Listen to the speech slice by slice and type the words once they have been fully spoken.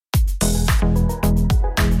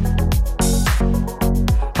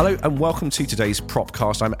Hello and welcome to today's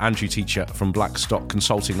Propcast. I'm Andrew Teacher from Blackstock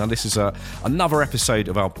Consulting. Now this is another episode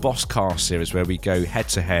of our Bosscast series where we go head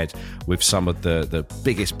to head with some of the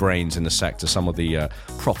biggest brains in the sector, some of the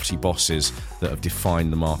property bosses that have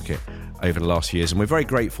defined the market over the last few years. And we're very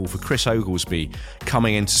grateful for Chris Oglesby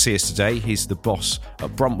coming in to see us today. He's the boss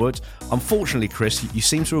at Bruntwood. Unfortunately, Chris, you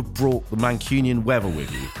seem to have brought the Mancunian weather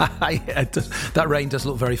with you. Yeah, that rain does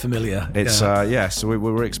look very familiar. It's so we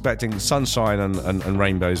were expecting sunshine and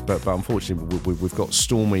rainbows, but unfortunately we've got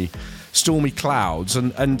stormy clouds.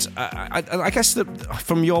 And I guess that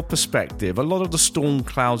from your perspective, a lot of the storm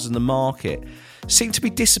clouds in the market seem to be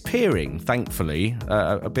disappearing, thankfully,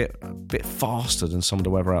 a bit faster than some of the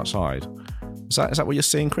weather outside. Is that what you're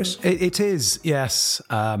seeing, Chris? It is, yes.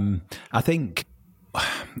 I think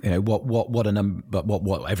what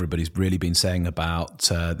everybody's really been saying about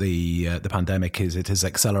the pandemic is it has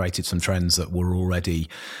accelerated some trends that were already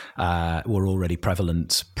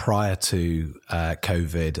prevalent prior to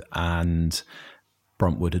COVID, and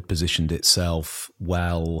Bruntwood had positioned itself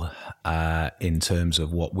well in terms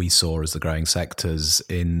of what we saw as the growing sectors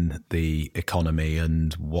in the economy,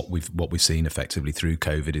 and what we've seen effectively through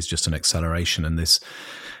COVID is just an acceleration, and this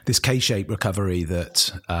K-shaped recovery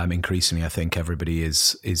that increasingly I think everybody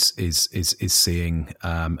is seeing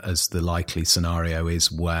as the likely scenario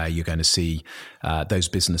is where you're going to see those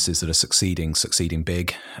businesses that are succeeding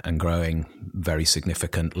big and growing very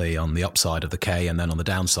significantly on the upside of the K, and then on the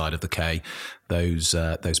downside of the K, those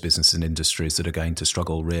businesses and industries that are going to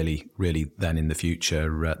struggle really then in the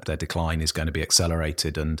future, their decline is going to be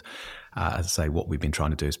accelerated. And as I say, what we've been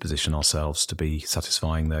trying to do is position ourselves to be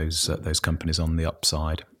satisfying those companies on the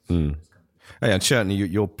upside. Mm. Yeah, and certainly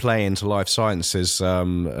your play into life sciences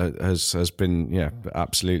has been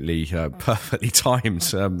absolutely perfectly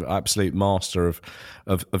timed, absolute master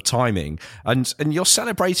of timing. And you're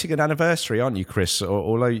celebrating an anniversary, aren't you, Chris?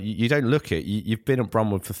 Although you don't look it, you've been at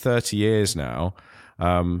Bruntwood for 30 years now.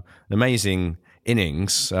 An amazing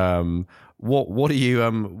innings. What are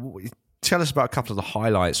you? Tell us about a couple of the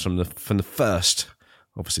highlights from the first,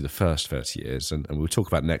 obviously the first 30 years, and we'll talk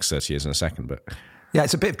about the next 30 years in a second, but. Yeah,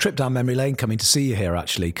 it's a bit of a trip down memory lane coming to see you here,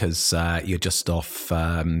 actually, because you're just off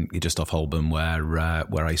Holborn, where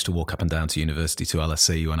I used to walk up and down to university to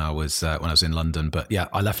LSE when I was in London. But yeah,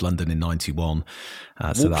 I left London in '91.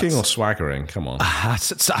 Walking or swaggering? Come on. I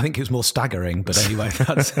think it was more staggering, but anyway,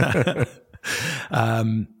 that's.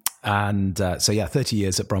 So yeah, 30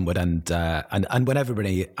 years at Bruntwood, and when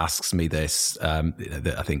everybody asks me this,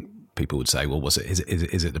 I think people would say, well, is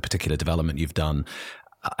it the particular development you've done?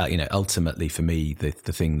 Ultimately for me, the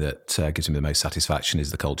thing that gives me the most satisfaction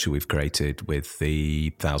is the culture we've created with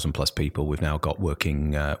the 1,000+ people we've now got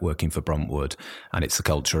working for Bruntwood, and it's the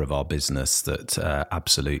culture of our business that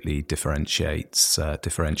absolutely differentiates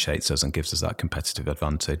us and gives us that competitive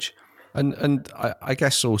advantage. And I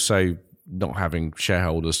guess also not having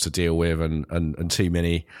shareholders to deal with and too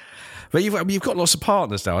many. But you've got lots of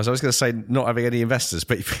partners now. As I was going to say, not having any investors,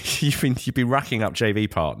 but you've been racking up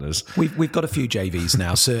JV partners. We've got a few JVs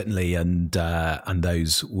now, certainly, and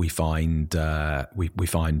those we find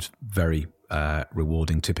very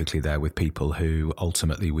rewarding. Typically, they're with people who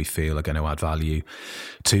ultimately we feel are going to add value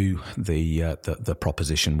to the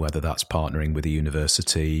proposition, whether that's partnering with a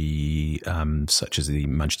university, such as the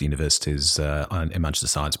Manchester University's and Manchester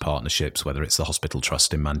Science Partnerships, whether it's the Hospital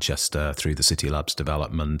Trust in Manchester through the City Labs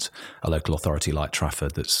development, a local authority like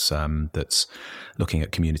Trafford that's looking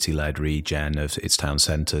at community-led regen of its town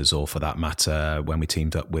centres, or for that matter, when we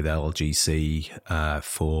teamed up with LGC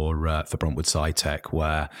for Bruntwood SciTech,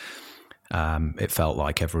 where it felt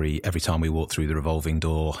like every time we walked through the revolving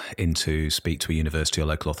door in to speak to a university or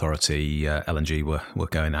local authority, L&G were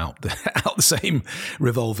going out the same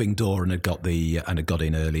revolving door and had got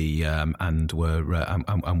in early and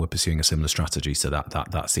were pursuing a similar strategy. So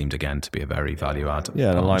that seemed again to be a very value add.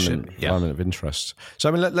 Yeah, an alignment of interest. So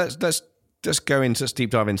I mean, let's deep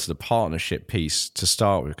dive into the partnership piece to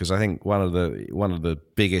start with, because I think one of the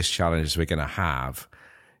biggest challenges we're going to have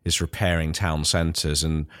is repairing town centres.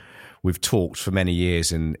 And we've talked for many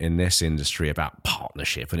years in this industry about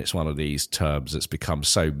partnership, and it's one of these terms that's become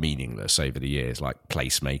so meaningless over the years, like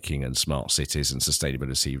placemaking and smart cities and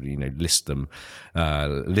sustainability.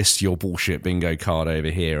 List your bullshit bingo card over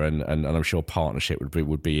here, and I'm sure partnership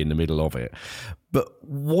would be in the middle of it. But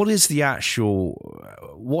what's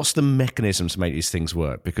the mechanism to make these things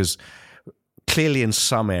work? Because clearly in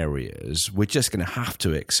some areas, we're just going to have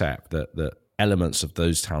to accept that elements of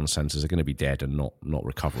those town centres are going to be dead and not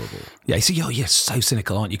recoverable. Yeah, you see, you're so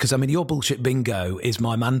cynical, aren't you? Because, I mean, your bullshit bingo is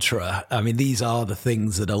my mantra. I mean, these are the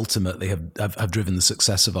things that ultimately have driven the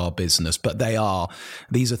success of our business, but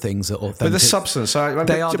these are things that authentic. But the substance, they are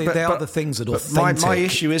the things that authentic. My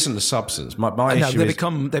issue isn't the substance. My issue they is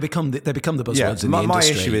become the buzzwords in the industry. My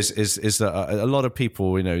issue is that a lot of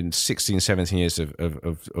people, in 16, 17 years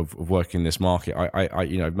of working in this market,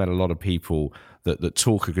 I've met a lot of people that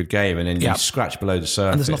talk a good game, and then you scratch below the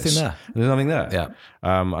surface, and there's nothing there. There's nothing there. Yeah,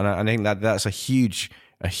 and I think that's a huge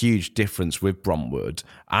difference with Bruntwood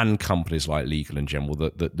and companies like Legal & General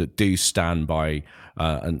that do stand by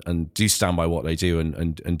and do stand by what they do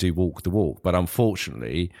and do walk the walk. But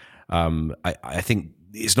unfortunately, I think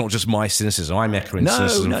it's not just my cynicism. I'm echoing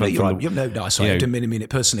cynicism. I didn't mean it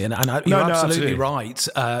personally, and you're absolutely right.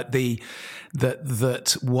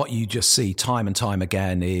 That what you just see time and time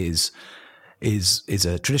again is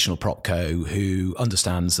a traditional propco who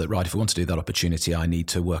understands that, right, if we want to do that opportunity, I need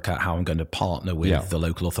to work out how I'm going to partner with the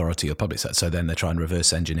local authority or public sector. So then they try and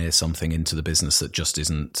reverse engineer something into the business that just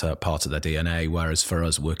isn't part of their DNA. Whereas for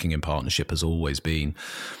us, working in partnership has always been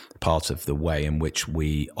part of the way in which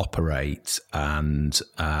we operate, and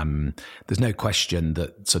there's no question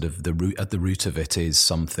that sort of at the root of it is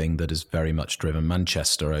something that has very much driven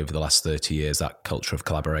Manchester over the last 30 years. That culture of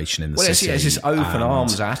collaboration in the city. It's this open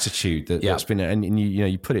arms attitude that's been, and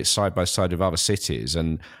you put it side by side with other cities,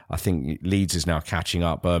 and I think Leeds is now catching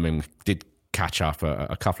up. Birmingham did catch up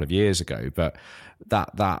a couple of years ago, but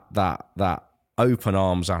that open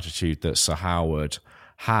arms attitude that Sir Howard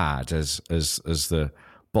had as the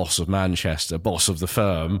boss of Manchester, boss of the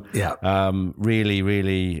firm.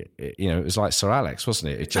 Really, it was like Sir Alex,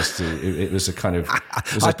 wasn't it? It was a kind of.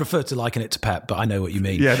 I prefer to liken it to Pep, but I know what you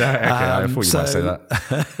mean. Yeah, no, okay, I thought you might say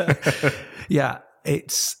that. Yeah,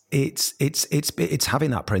 it's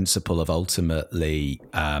having that principle of ultimately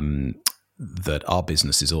that our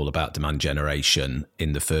business is all about demand generation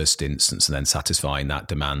in the first instance, and then satisfying that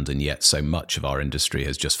demand. And yet so much of our industry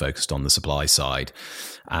has just focused on the supply side.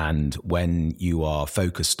 And when you are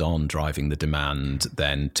focused on driving the demand,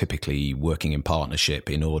 then typically working in partnership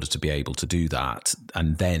in order to be able to do that,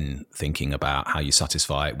 and then thinking about how you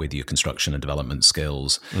satisfy it with your construction and development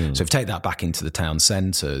skills. So if you take that back into the town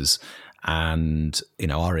centres, and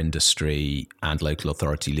our industry and local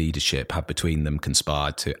authority leadership have between them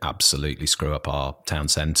conspired to absolutely screw up our town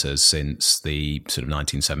centres since the sort of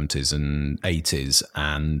 1970s and 80s,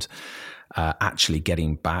 and actually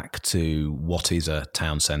getting back to what is a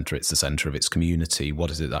town centre. It's the centre of its community.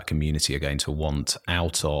 What is it that community are going to want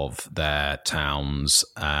out of their towns?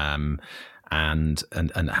 And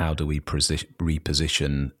how do we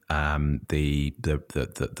reposition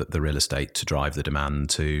the real estate to drive the demand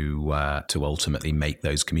to ultimately make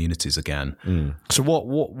those communities again? So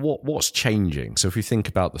what's changing? So if we think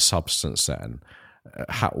about the substance, then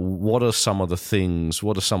what are some of the things?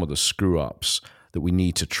 What are some of the screw ups that we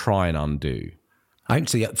need to try and undo?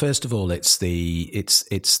 Actually, first of all, it's the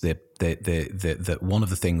one of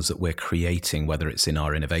the things that we're creating, whether it's in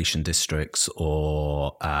our innovation districts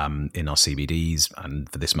or in our CBDs, and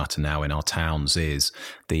for this matter now in our towns, is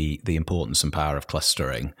the importance and power of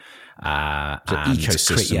clustering.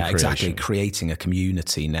 Ecosystem creation. Exactly. Creating a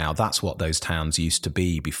community. Now, that's what those towns used to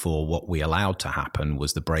be before. What we allowed to happen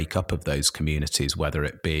was the breakup of those communities, whether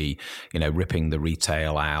it be, ripping the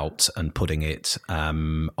retail out and putting it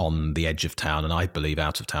on the edge of town. And I believe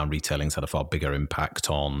out of town retailing's had a far bigger impact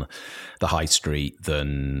on the high street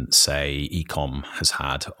than, say, e-com has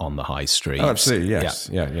had on the high street. Oh, absolutely, yes.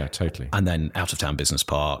 Yeah, totally. And then out of town business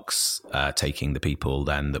parks, taking the people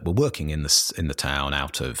then that were working in the town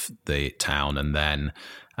out of the town, and then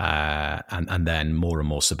and then more and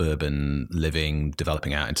more suburban living,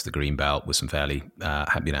 developing out into the green belt with some fairly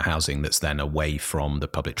housing that's then away from the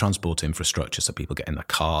public transport infrastructure, so people get in their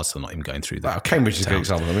cars, so they're not even going through that. Cambridge is a good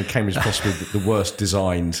example. I mean, Cambridge is possibly the worst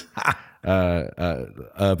designed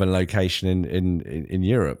urban location in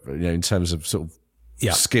Europe, in terms of sort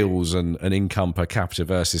of skills and income per capita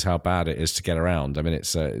versus how bad it is to get around. I mean,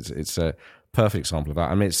 it's a perfect example of that.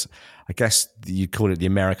 I mean, I guess you call it the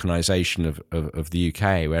Americanization of the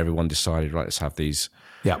UK, where everyone decided, right, let's have these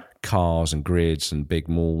cars and grids and big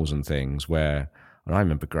malls and things. And I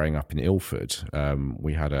remember growing up in Ilford,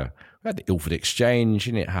 we had the Ilford Exchange,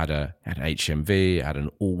 and it had an HMV, it had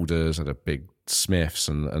an Alders, had a big Smiths,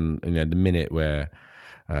 and the minute where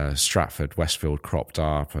Stratford, Westfield cropped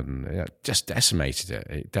up, and it just decimated it.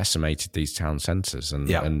 It decimated these town centres,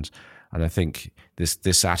 and I think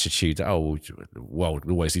this attitude that the world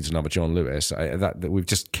always needs another John Lewis, that we've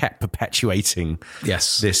just kept perpetuating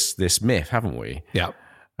this myth, haven't we? Yeah.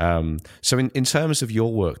 So in terms of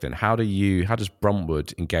your work then, how does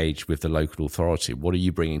Bruntwood engage with the local authority? What are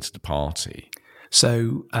you bringing to the party?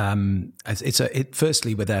 So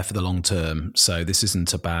firstly, we're there for the long term. So this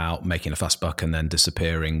isn't about making a fast buck and then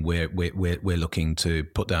disappearing. We're looking to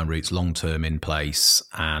put down roots long term in place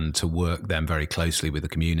and to work then very closely with the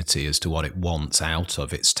community as to what it wants out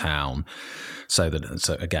of its town. So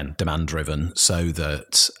again, demand driven. So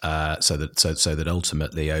that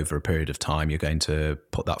ultimately over a period of time you're going to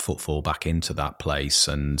put that footfall back into that place.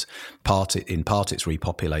 And in part it's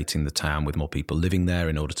repopulating the town with more people living there.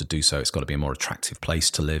 In order to do so, it's got to be a more attractive place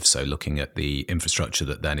to live. So looking at the infrastructure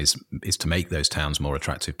that then is to make those towns more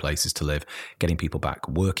attractive places to live, getting people back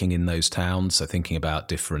working in those towns. So thinking about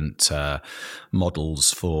different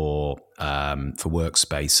models for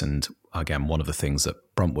workspace. And again, one of the things that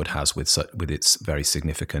Bruntwood has with its very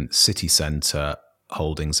significant city centre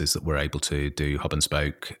holdings is that we're able to do hub and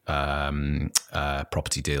spoke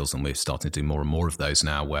property deals, and we're starting to do more and more of those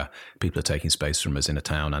now, where people are taking space from us in a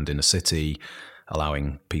town and in a city,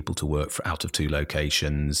 allowing people to work out of two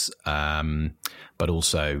locations, but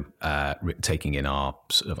also taking in our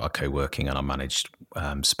co-working and our managed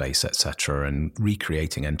space, etc., and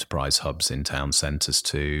recreating enterprise hubs in town centres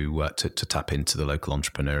to tap into the local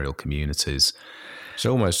entrepreneurial communities.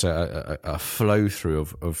 So almost a flow through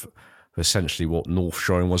of essentially what North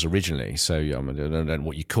Shoring was originally. So I don't know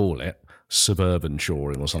what you call it, suburban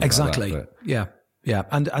shoring or something. Exactly. Like that. Yeah,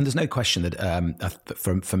 and there's no question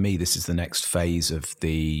that for me, this is the next phase of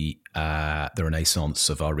the renaissance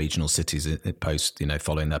of our regional cities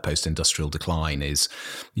following their post-industrial decline. Is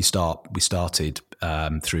we started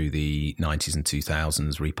through the 90s and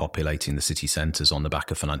 2000s repopulating the city centres on the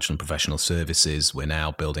back of financial and professional services. We're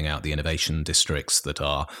now building out the innovation districts that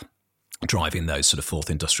are driving those sort of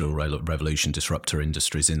fourth industrial revolution disruptor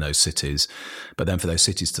industries in those cities. But then for those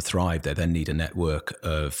cities to thrive, they then need a network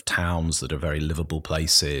of towns that are very livable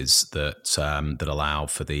places that allow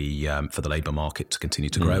for the labour market to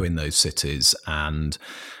continue to grow in those cities. And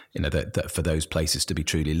that for those places to be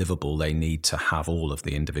truly livable, they need to have all of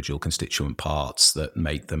the individual constituent parts that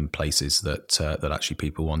make them places that actually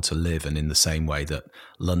people want to live. And in the same way that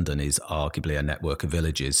London is arguably a network of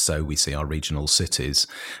villages, so we see our regional cities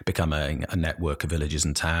becoming a network of villages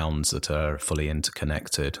and towns that are fully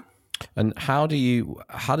interconnected. And how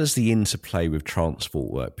does the interplay with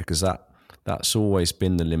transport work? Because that's always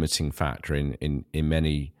been the limiting factor in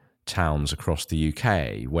many towns across the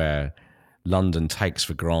UK, where London takes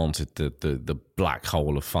for granted the black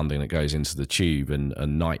hole of funding that goes into the tube and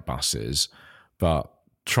night buses, but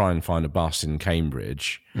try and find a bus in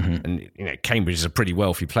Cambridge, and Cambridge is a pretty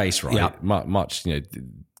wealthy place, right? Yeah.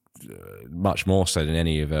 Much more so than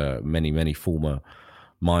any of many former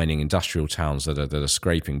mining industrial towns that are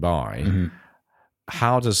scraping by.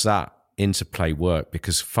 How does that interplay work?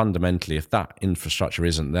 Because fundamentally, if that infrastructure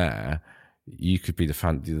isn't there, you could be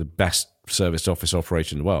the best serviced office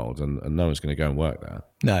operator in the world, and no one's going to go and work there.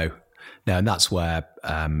 No, and that's where,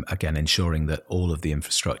 again, ensuring that all of the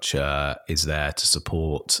infrastructure is there to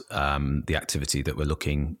support the activity that we're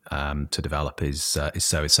looking to develop is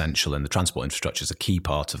so essential, and the transport infrastructure is a key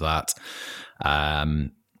part of that.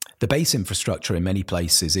 The base infrastructure in many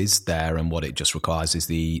places is there, and what it just requires is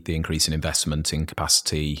the increase in investment in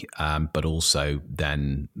capacity, but also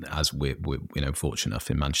then, as we're fortunate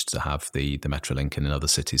enough in Manchester to have the Metrolink and in other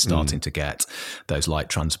cities starting to get those light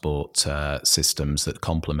transport systems that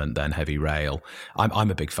complement then heavy rail.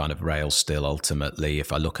 I'm a big fan of rail still. Ultimately,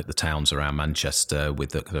 if I look at the towns around Manchester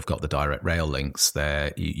that have got the direct rail links,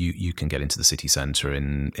 there you can get into the city centre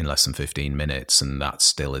in less than 15 minutes, and that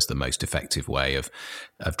still is the most effective way of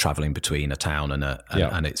travelling between a town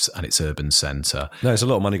and its urban centre. No, there's a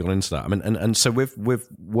lot of money gone into that. I mean, and so with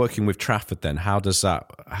working with Trafford, then how does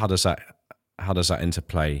that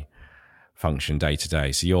interplay function day to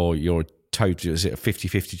day? So you're total, is it a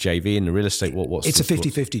 50-50 JV in the real estate? It's a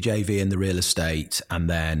 50-50 JV in the real estate, and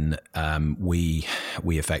then we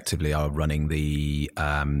effectively are running the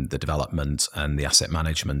development and the asset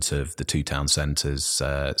management of the two town centres,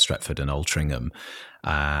 Stretford and Altrincham.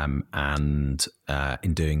 And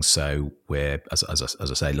in doing so, we're, as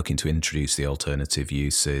I say, looking to introduce the alternative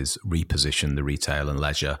uses, reposition the retail and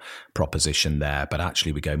leisure proposition there. But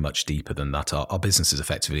actually, we go much deeper than that. Our business is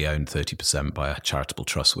effectively owned 30% by a charitable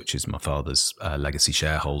trust, which is my father's legacy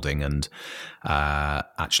shareholding, and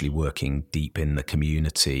actually working deep in the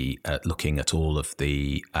community, looking at all of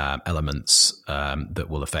the elements that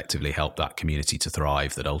will effectively help that community to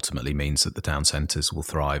thrive, that ultimately means that the town centres will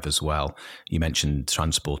thrive as well. You mentioned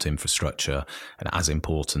transport infrastructure, and as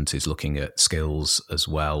important is looking at skills as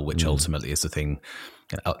well, which ultimately is the thing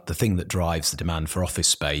the thing that drives the demand for office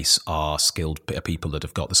space are skilled people that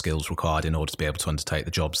have got the skills required in order to be able to undertake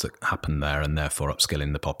the jobs that happen there, and therefore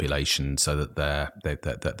upskilling the population so that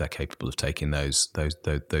they're capable of taking those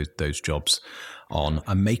jobs on,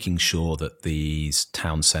 and making sure that these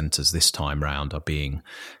town centres this time round are being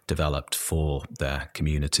developed for their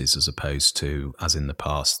communities, as opposed to, as in the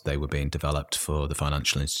past, they were being developed for the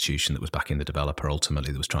financial institution that was backing the developer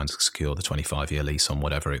ultimately, that was trying to secure the 25-year lease on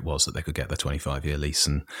whatever it was that they could get their 25-year lease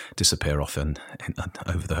and disappear off and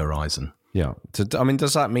over the horizon. Yeah. I mean,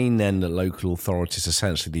 does that mean then that local authorities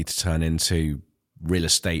essentially need to turn into real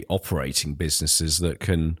estate operating businesses that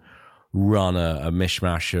can run a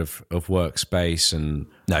mishmash of workspace? And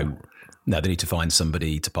no, they need to find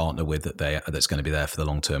somebody to partner with that's going to be there for the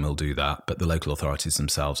long term who'll do that. But the local authorities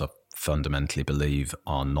themselves, I fundamentally believe,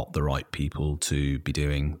 are not the right people to be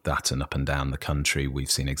doing that. And up and down the country,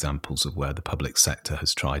 we've seen examples of where the public sector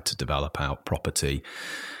has tried to develop out property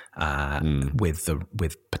with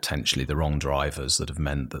potentially the wrong drivers that have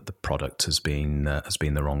meant that the product has been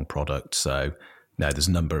the wrong product. So no, there's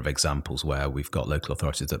a number of examples where we've got local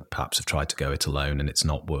authorities that perhaps have tried to go it alone and it's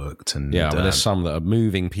not worked. And there's some that are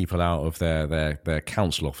moving people out of their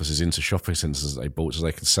council offices into shopping centres that they bought so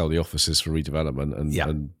they can sell the offices for redevelopment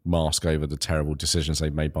and mask over the terrible decisions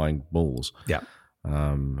they've made buying malls. Yeah.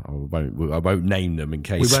 I won't name them in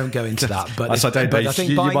case we won't go into that. But I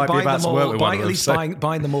think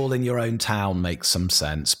buying them all in your own town makes some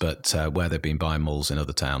sense. But where they've been buying malls in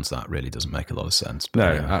other towns, that really doesn't make a lot of sense.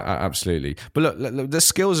 But, absolutely. But look, the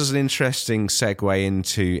skills is an interesting segue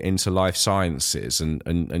into life sciences,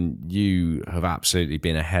 and you have absolutely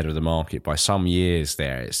been ahead of the market by some years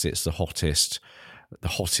there. It's the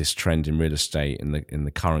hottest trend in real estate in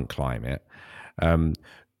the current climate.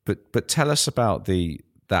 But tell us about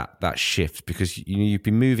that shift, because you've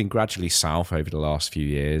been moving gradually south over the last few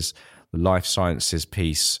years. The life sciences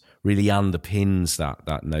piece really underpins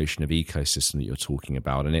that notion of ecosystem that you're talking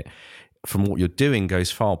about, and it, from what you're doing,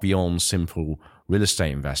 goes far beyond simple real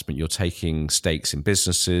estate investment. You're taking stakes in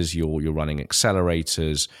businesses, you're running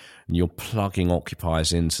accelerators, and you're plugging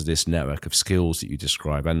occupiers into this network of skills that you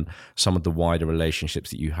describe, and some of the wider relationships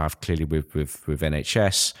that you have clearly with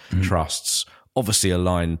NHS trusts. Obviously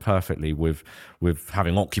aligned perfectly with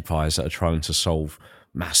having occupiers that are trying to solve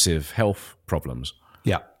massive health problems.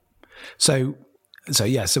 Yeah. So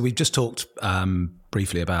we've just talked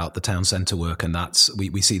briefly about the town centre work, and that's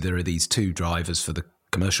we see there are these two drivers for the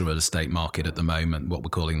commercial real estate market at the moment, what we're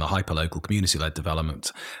calling the hyperlocal community-led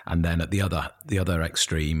development. And then at the other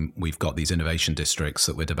extreme, we've got these innovation districts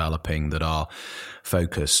that we're developing that are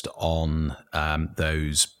focused on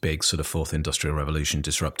those big sort of fourth industrial revolution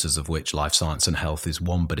disruptors, of which life science and health is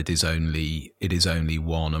one, but it is only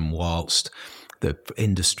one. And whilst the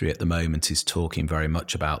industry at the moment is talking very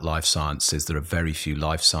much about life sciences, there are very few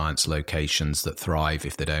life science locations that thrive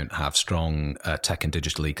if they don't have strong tech and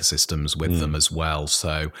digital ecosystems with them as well.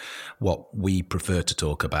 So what we prefer to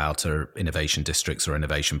talk about are innovation districts or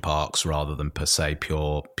innovation parks rather than per se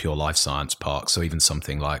pure life science parks. So even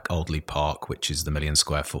something like Alderley Park, which is the 1 million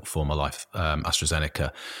square foot former AstraZeneca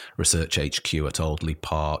research HQ at Alderley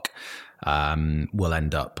Park, will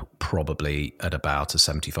end up probably at about a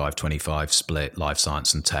 75-25 split life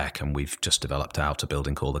science and tech. And we've just developed out a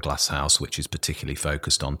building called the Glass House, which is particularly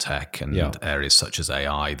focused on tech and areas such as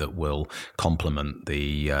AI that will complement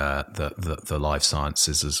the life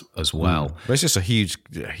sciences as well. There's just a huge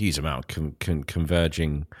amount of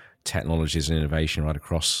converging technologies and innovation right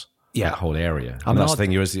across that whole area. And that's the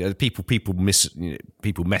thing,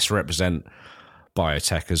 people misrepresent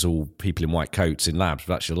biotech as all people in white coats in labs,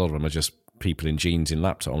 but actually a lot of them are just people in jeans on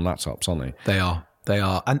laptops, aren't they? They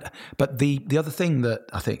are. But the other thing that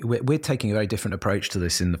I think we're taking a very different approach to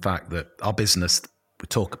this, in the fact that our business, we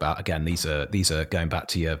talk about, again, these are going back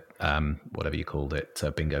to your whatever you called it,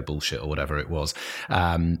 bingo bullshit or whatever it was.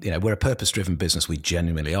 We're a purpose-driven business. We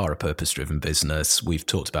genuinely are a purpose-driven business. We've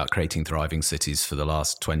talked about creating thriving cities for the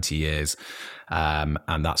last 20 years. And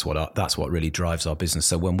that's what really drives our business.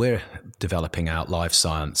 So when we're developing out life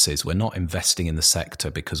sciences, we're not investing in the sector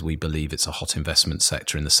because we believe it's a hot investment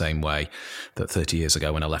sector, in the same way that 30 years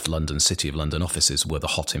ago when I left London, City of London offices were the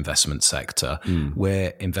hot investment sector.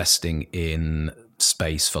 We're investing in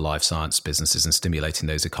space for life science businesses and stimulating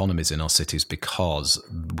those economies in our cities because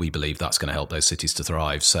we believe that's going to help those cities to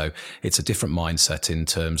thrive. So it's a different mindset in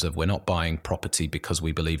terms of, we're not buying property because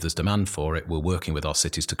we believe there's demand for it. We're working with our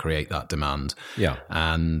cities to create that demand. Yeah.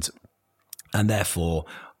 And therefore,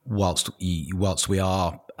 whilst we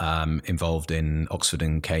are involved in Oxford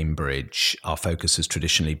and Cambridge, our focus has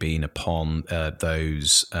traditionally been upon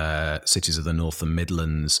those cities of the North and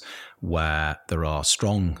Midlands where there are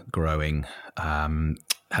strong growing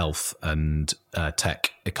health and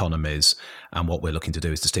tech economies, and what we're looking to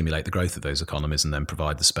do is to stimulate the growth of those economies and then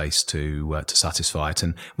provide the space to satisfy it.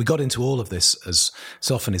 And we got into all of this, as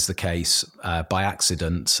so often is the case, by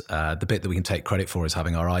accident. The bit that we can take credit for is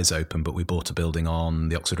having our eyes open, but we bought a building on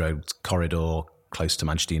the Oxford Road corridor close to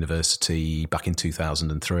Manchester University back in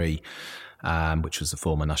 2003. Which was the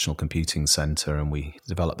former National Computing Centre, and we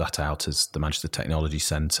developed that out as the Manchester Technology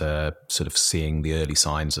Centre, sort of seeing the early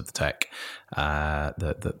signs of the tech,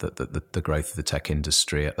 the growth of the tech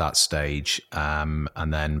industry at that stage,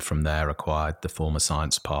 and then from there acquired the former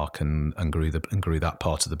Science Park and grew that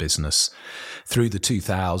part of the business through the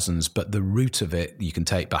 2000s. But the root of it you can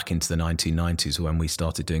take back into the 1990s when we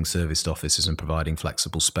started doing serviced offices and providing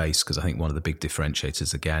flexible space, because I think one of the big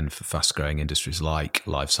differentiators again for fast-growing industries like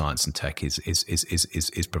life science and tech is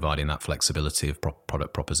providing that flexibility of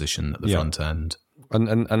product proposition at the front end,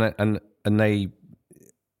 and they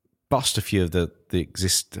bust a few of they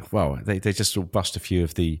just sort of bust a few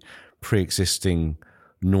of the pre-existing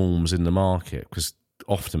norms in the market, because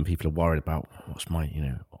often people are worried about what's my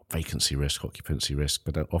vacancy risk, occupancy risk,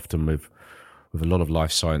 but often with a lot of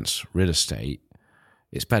life science real estate,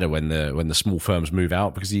 it's better when the small firms move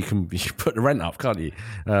out, because you put the rent up, can't you?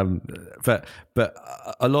 But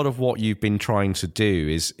a lot of what you've been trying to do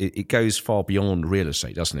is it goes far beyond real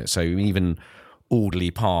estate, doesn't it? So even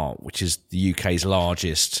Alderley Park, which is the UK's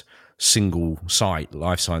largest single site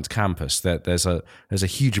life science campus, there's a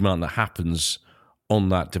huge amount that happens on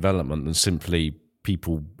that development than simply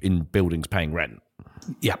people in buildings paying rent.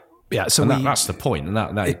 Yeah. So that's the point, and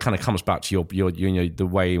that kind of comes back to your the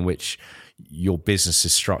way in which your business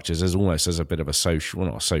is structured as almost as a bit of a social, well,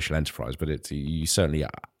 not a social enterprise, but you certainly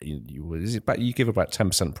you give about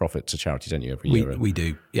 10% profit to charity, don't you, every year? We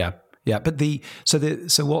do, yeah. But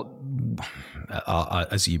what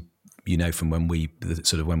as you know from when we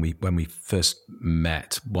first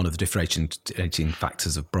met, one of the differentiating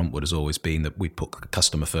factors of Bruntwood has always been that we put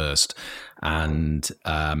customer first, and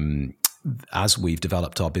as we've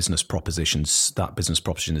developed our business propositions, that business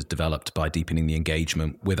proposition is developed by deepening the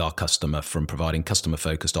engagement with our customer, from providing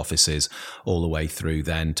customer-focused offices all the way through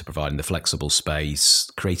then to providing the flexible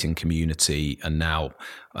space, creating community, and now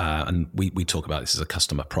and we talk about this as a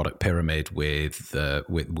customer product pyramid with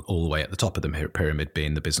all the way at the top of the pyramid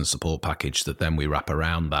being the business support package that then we wrap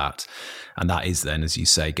around that, and that is then, as you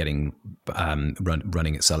say, getting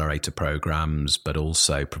running accelerator programs, but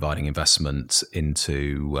also providing investment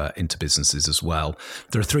into businesses as well.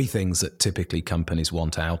 There are three things that typically companies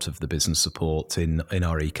want out of the business support in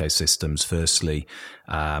our ecosystems. Firstly,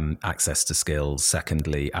 access to skills.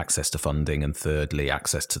 Secondly, access to funding. And thirdly,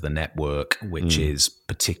 access to the network, which is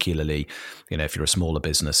particularly, if you're a smaller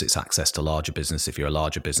business, it's access to larger business. If you're a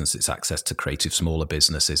larger business, it's access to creative smaller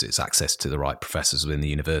businesses. It's access to the right professors within the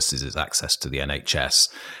universities. It's access to the NHS,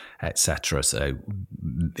 etc. So,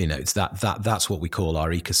 it's that's what we call our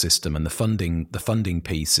ecosystem, and the funding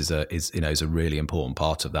piece is a really important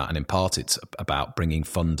part of that. And in part, it's about bringing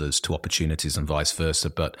funders to opportunities and vice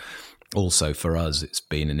versa. But also for us, it's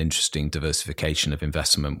been an interesting diversification of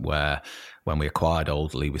investment where, when we acquired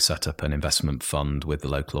Alderley, we set up an investment fund with the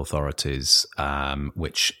local authorities,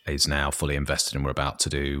 which is now fully invested, and we're about to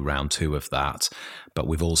do round 2 of that. But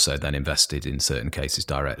we've also then invested in certain cases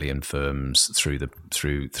directly in firms through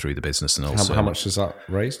the business, and also how much has that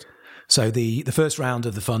raised? So the first round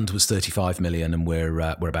of the fund was 35 million, and we're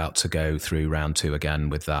about to go through round 2 again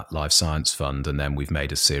with that life science fund, and then we've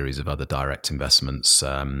made a series of other direct investments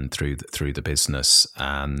through the business,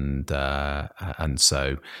 and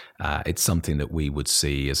so it's something that we would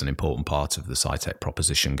see as an important part of the SciTech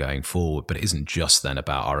proposition going forward. But it isn't just then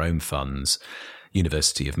about our own funds.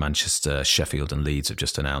 University of Manchester, Sheffield and Leeds have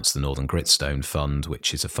just announced the Northern Gritstone Fund,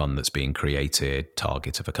 which is a fund that's being created,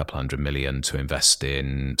 target of a couple $100 million, to invest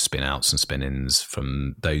in spin-outs and spin-ins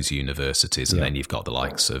from those universities. And then you've got the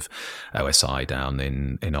likes of OSI down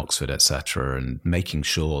in Oxford, etc., and making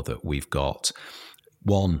sure that we've got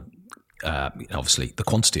obviously the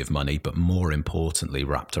quantity of money, but more importantly,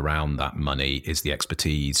 wrapped around that money is the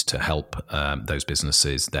expertise to help those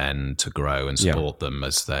businesses then to grow and support them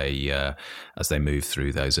as they move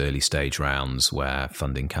through those early stage rounds where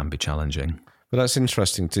funding can be challenging. But that's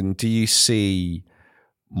interesting. Do you see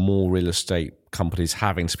more real estate companies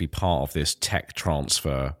having to be part of this tech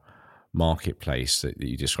transfer marketplace that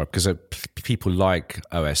you described? Because people like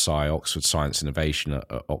OSI, Oxford Science Innovation at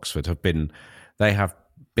Oxford, have been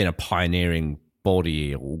a pioneering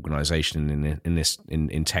body or organisation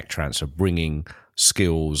in tech transfer, bringing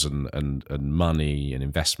skills and money and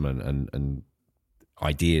investment and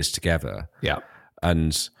ideas together. Yeah.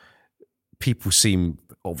 And people seem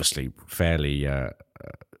obviously fairly, and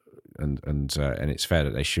it's fair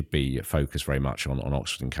that they should be focused very much on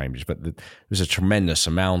Oxford and Cambridge. But there's a tremendous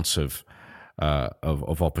amount of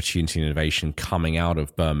opportunity and innovation coming out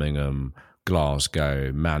of Birmingham,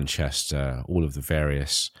 Glasgow, Manchester. All of the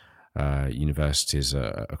various universities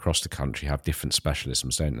across the country have different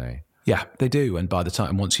specialisms, don't they? Yeah, they do. And by the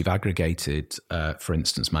time, once you've aggregated, for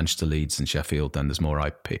instance, Manchester, Leeds, and Sheffield, then there's more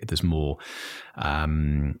IP. There's more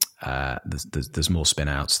spin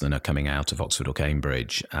outs than are coming out of Oxford or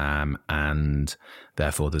Cambridge, and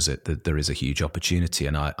therefore there is a huge opportunity.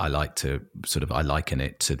 And I liken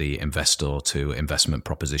it to the investor to investment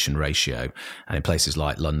proposition ratio. And in places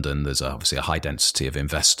like London, there's obviously a high density of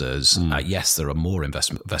investors. Yes, there are more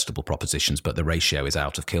investable propositions, but the ratio is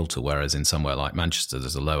out of kilter. Whereas in somewhere like Manchester,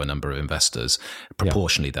 there's a lower number of investors.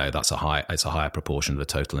 Proportionally, though, it's a higher proportion of the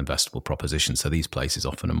total investable proposition. So these places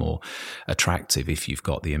often are more attractive if you've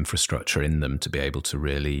got the infrastructure in them to be able to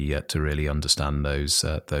really understand those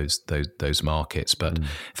markets. But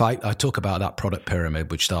if I talk about that product pyramid,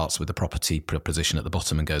 which starts with the property proposition at the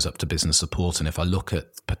bottom and goes up to business support, and if I look at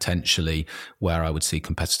potentially where I would see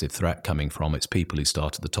competitive threat coming from, it's people who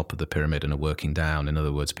start at the top of the pyramid and are working down. In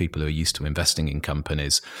other words, people who are used to investing in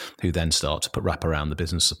companies who then start to wrap around the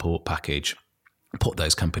business support package, put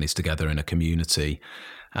those companies together in a community.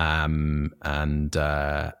 You've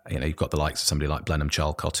got the likes of somebody like Blenheim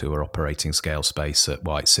Charlcott, who are operating scale space at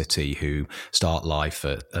White City, who start life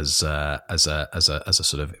as a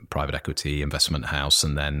sort of private equity investment house,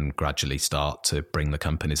 and then gradually start to bring the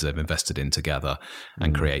companies they've invested in together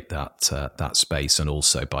and create that space. And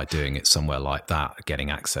also by doing it somewhere like that, getting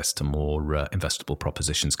access to more investable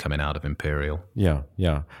propositions coming out of Imperial. Yeah.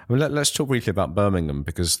 I mean, let's talk briefly about Birmingham,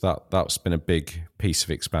 because that's been a big piece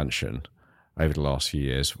of expansion over the last few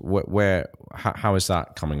years. How is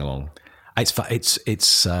that coming along? It's fantastic,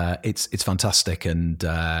 and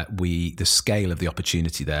the scale of the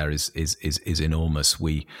opportunity there is enormous.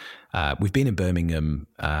 We've been in Birmingham.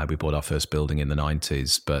 We bought our first building in the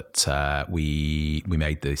 90s, but we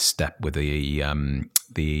made the step with the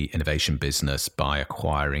innovation business by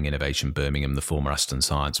acquiring Innovation Birmingham, the former Aston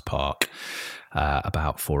Science Park,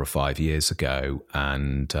 about 4 or 5 years ago,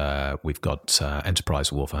 and we've got Enterprise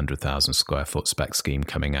Wharf 100,000 square foot spec scheme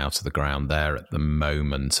coming out of the ground there at the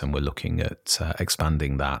moment, and we're looking at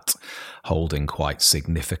expanding that, holding quite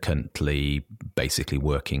significantly, basically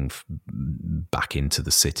working back into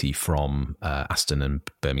the city from Aston and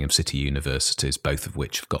Birmingham City Universities, both of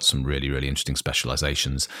which have got some really, really interesting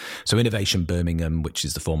specialisations. So Innovation Birmingham, which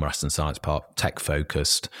is the former Aston Science Park, tech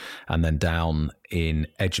focused, and then down in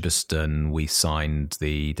Edgbaston, we signed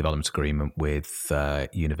the development agreement with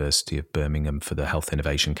University of Birmingham for the Health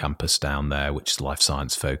Innovation Campus down there, which is life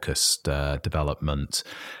science focused development.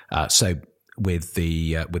 So with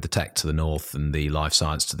the tech to the north and the life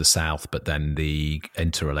science to the south, but then the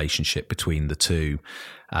interrelationship between the two,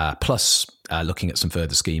 plus looking at some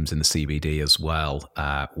further schemes in the CBD as well.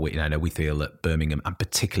 We feel that Birmingham, and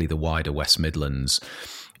particularly the wider West Midlands,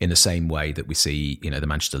 in the same way that we see, the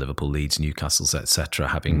Manchester, Liverpool, Leeds, Newcastles, etc.,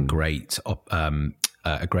 having a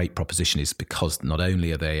great proposition, is because not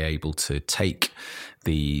only are they able to take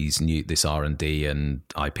this R&D and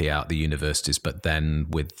IP out the universities, but then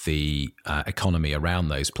with the economy around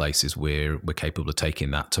those places, we're capable of taking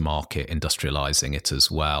that to market, industrializing it as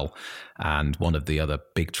well. And one of the other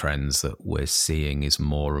big trends that we're seeing is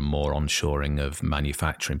more and more onshoring of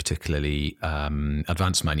manufacturing, particularly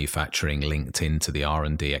advanced manufacturing, linked into the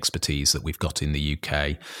R&D expertise that we've got in the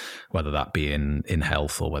UK, whether that be in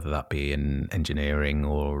health or whether that be in engineering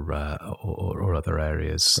or other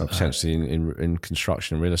areas. Potentially in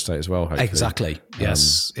construction and real estate as well, hopefully. Exactly.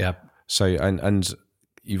 Yes. Yeah. So, and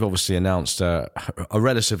you've obviously announced a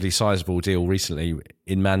relatively sizable deal recently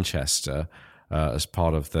in Manchester as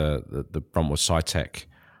part of the Bruntwood SciTech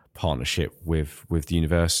partnership with the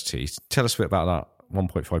university. Tell us a bit about that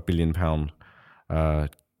 £1.5 billion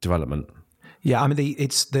development. Yeah, I mean,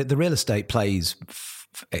 it's the real estate plays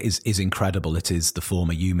is incredible. It is the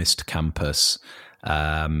former UMIST campus.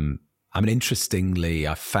 Interestingly,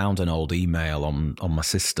 I found an old email on my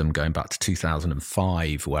system going back to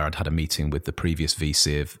 2005, where I'd had a meeting with the previous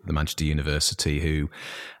VC of the Manchester University, who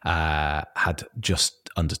had just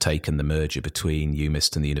undertaken the merger between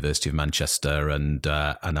UMIST and the University of Manchester, and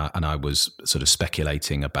I was sort of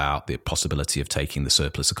speculating about the possibility of taking the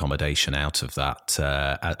surplus accommodation out of that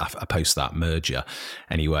post that merger.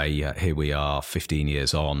 Anyway, here we are, 15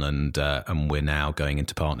 years on, and we're now going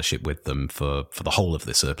into partnership with them for the whole of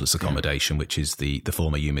the surplus accommodation. accommodation, which is the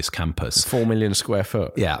former UMIS campus. 4 million square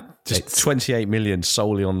foot. Yeah, just 28 million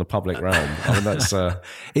solely on the public realm. I mean, that's I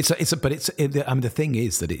mean, the thing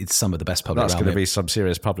is that it's some of the best public. That's realm. going to be some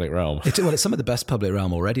serious public realm. It's some of the best public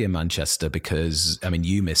realm already in Manchester, because I mean,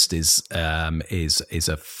 UMIST is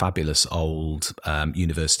a fabulous old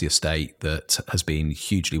university estate that has been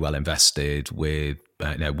hugely well invested with.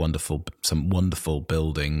 Some wonderful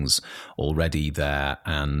buildings already there,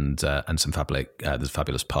 and some there's a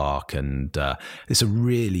fabulous park, and it's a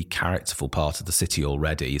really characterful part of the city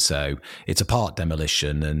already. So it's a part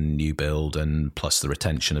demolition and new build, and plus the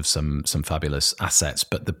retention of some fabulous assets.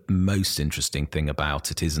 But the most interesting thing about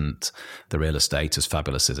it isn't the real estate, as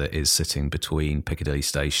fabulous as it is sitting between Piccadilly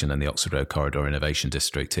Station and the Oxford Road Corridor Innovation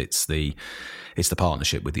District. It's the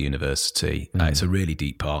partnership with the university. It's a really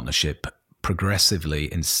deep partnership.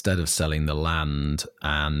 Progressively, instead of selling the land,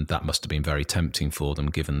 and that must have been very tempting for them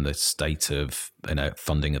given the state of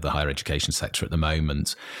funding of the higher education sector at the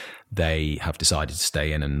moment, they have decided to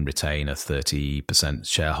stay in and retain a 30%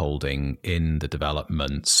 shareholding in the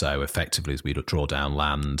development. So effectively, as we draw down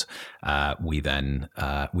land, we then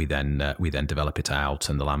develop it out,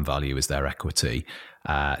 and the land value is their equity.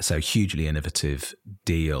 So hugely innovative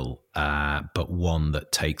deal, but one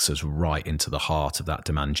that takes us right into the heart of that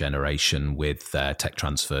demand generation with their tech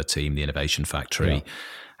transfer team, the Innovation Factory,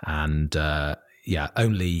 and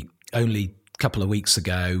only a couple of weeks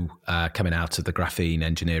ago, coming out of the Graphene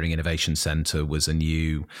Engineering Innovation Centre was a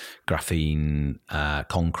new graphene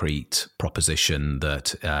concrete proposition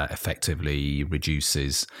that effectively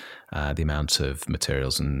reduces the amount of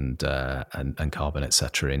materials and carbon,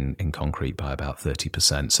 etc., in concrete by about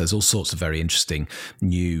 30%. So there's all sorts of very interesting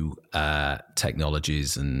new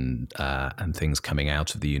technologies and things coming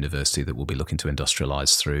out of the university that we'll be looking to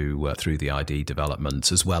industrialise through the ID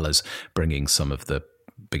development, as well as bringing some of the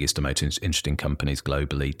biggest and most interesting companies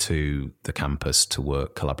globally to the campus to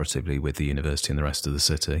work collaboratively with the university and the rest of the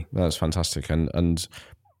city. That's fantastic, and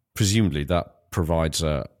presumably that provides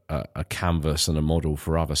a canvas and a model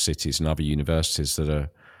for other cities and other universities that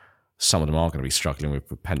some of them are going to be struggling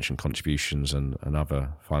with pension contributions and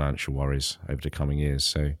other financial worries over the coming years.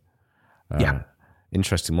 So,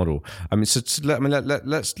 interesting model. I mean,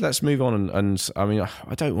 let's move on, and I mean,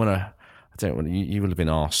 I don't want to. You will have been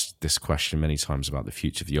asked this question many times about the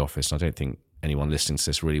future of the office, and I don't think anyone listening to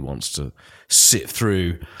this really wants to sit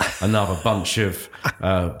through another bunch of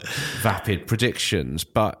vapid predictions.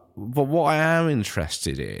 But what I am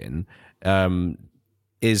interested in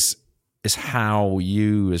is how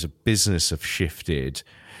you as a business have shifted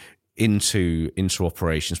into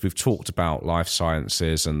operations. We've talked about life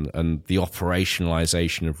sciences and the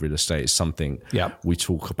operationalization of real estate is something we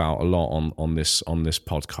talk about a lot on this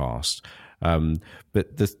podcast.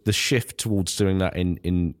 But the shift towards doing that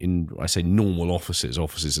in I say normal offices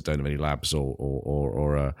that don't have any labs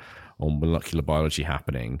or molecular biology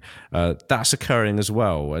happening, that's occurring as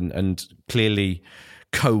well. And clearly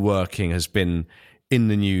co-working has been in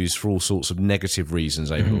the news for all sorts of negative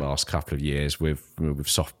reasons over the last couple of years, with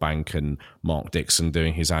SoftBank and Mark Dixon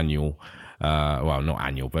doing his annual, not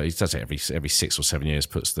annual, but he does it every 6 or 7 years,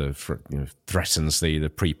 threatens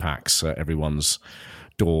the pre-packs at everyone's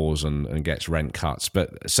doors and gets rent cuts.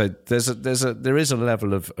 But so there is a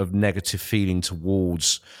level of negative feeling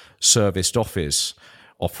towards serviced office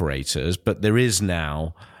operators, but there is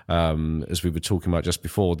now, as we were talking about just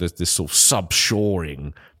before, there's this sort of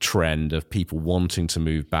subshoring trend of people wanting to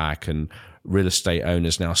move back, and real estate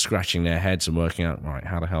owners now scratching their heads and working out, right,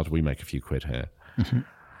 how the hell do we make a few quid here?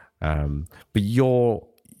 But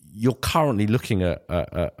you're currently looking at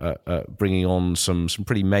bringing on some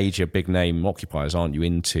pretty major big name occupiers, aren't you,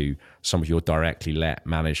 into some of your directly let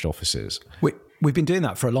managed offices? We've been doing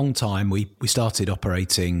that for a long time. We started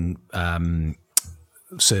operating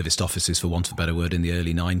serviced offices, for want of a better word, in the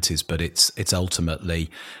early 90s, but it's ultimately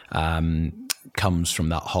comes from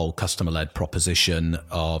that whole customer-led proposition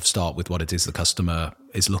of start with what it is the customer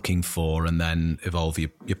is looking for and then evolve your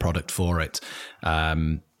product for it.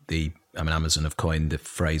 Amazon have coined the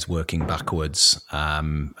phrase working backwards.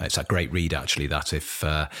 It's a great read, actually, that if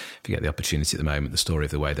you get the opportunity at the moment, the story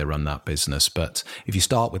of the way they run that business. But if you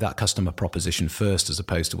start with that customer proposition first, as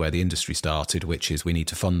opposed to where the industry started, which is we need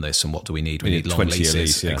to fund this, and what do we need? We need long leases.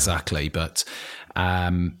 Lease, yeah. Exactly. But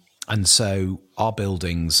and so our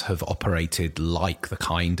buildings have operated like the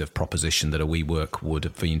kind of proposition that a WeWork would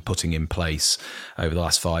have been putting in place over the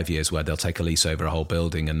last 5 years, where they'll take a lease over a whole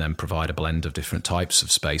building and then provide a blend of different types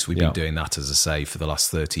of space. We've been doing that, as I say, for the last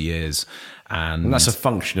 30 years. And that's a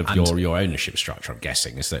function of your ownership structure, I'm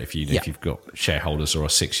guessing, is that if you've got shareholders or a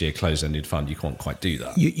 6-year closed-ended fund, you can't quite do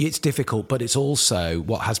that. It's difficult, but it's also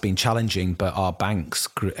what has been challenging. But our banks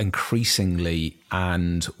increasingly,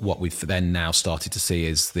 and what we've then now started to see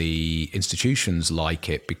is the institutions like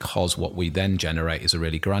it, because what we then generate is a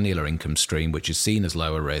really granular income stream, which is seen as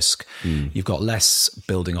lower risk. You've got less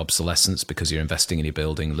building obsolescence because you're investing in your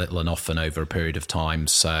building little and often over a period of time.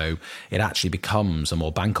 So it actually becomes a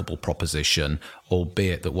more bankable proposition,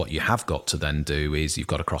 albeit that what you have got to then do is you've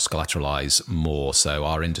got to cross-collateralize more. So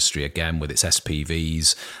our industry, again, with its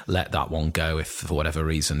SPVs, let that one go if for whatever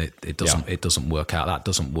reason it doesn't work out. That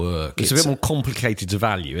doesn't work. It's a bit more complicated to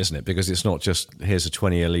value, isn't it? Because it's not just here's a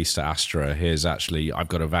 20-year lease to Astra. Here's actually I've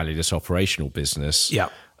got to value this operational business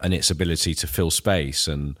and its ability to fill space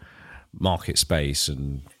and market space.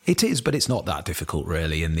 And it is, but it's not that difficult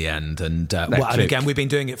really in the end. And and again, we've been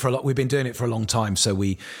doing it for a lot. We've been doing it for a long time, so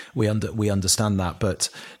we understand that. But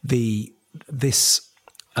the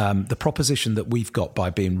proposition that we've got by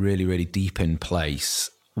being really, really deep in place,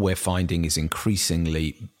 we're finding is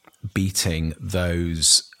increasingly beating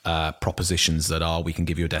those propositions that are, we can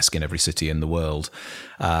give you a desk in every city in the world,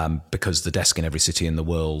 because the desk in every city in the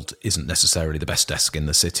world isn't necessarily the best desk in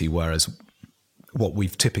the city. Whereas what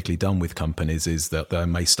we've typically done with companies is that they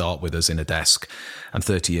may start with us in a desk, and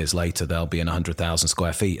 30 years later they'll be in 100,000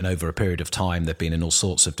 square feet, and over a period of time they've been in all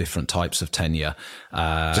sorts of different types of tenure.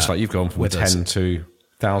 Just like you've gone from 10 to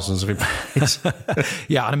thousands of employees.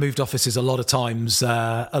 Yeah, and I moved offices a lot of times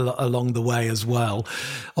along the way as well,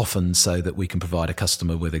 often so that we can provide a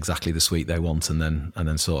customer with exactly the suite they want, and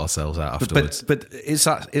then sort ourselves out afterwards. But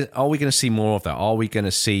are we going to see more of that? Are we going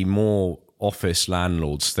to see more office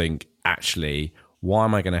landlords think, actually, why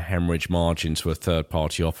am I going to hemorrhage margin to a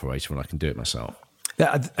third-party operator when I can do it myself?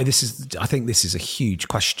 Yeah, I think this is a huge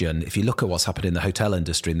question. If you look at what's happened in the hotel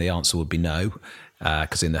industry, and the answer would be no,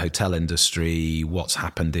 because in the hotel industry, what's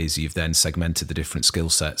happened is you've then segmented the different skill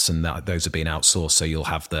sets, and those are being outsourced. So you'll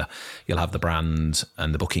have the brand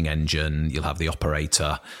and the booking engine, you'll have the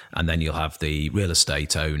operator, and then you'll have the real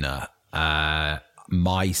estate owner.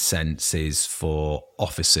 My sense is for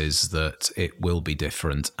offices that it will be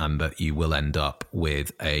different, and that you will end up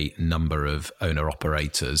with a number of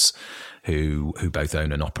owner-operators who both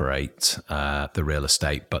own and operate the real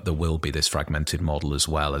estate, but there will be this fragmented model as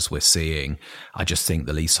well, as we're seeing. I just think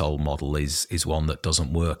the leasehold model is one that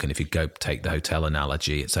doesn't work. And if you go take the hotel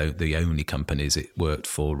analogy, it's the only companies it worked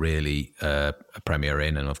for really a Premier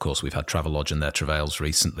Inn, and of course we've had Travelodge and their travails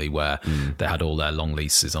recently, where they had all their long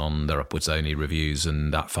leases on their upwards only reviews,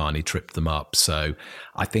 and that finally tripped them up. So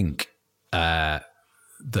I think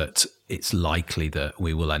that it's likely that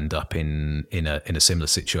we will end up in a similar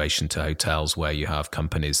situation to hotels, where you have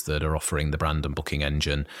companies that are offering the brand and booking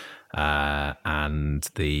engine, and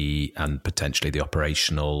potentially the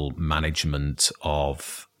operational management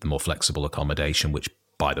of the more flexible accommodation, which,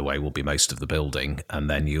 by the way, will be most of the building. And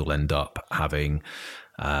then you'll end up having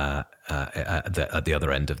at the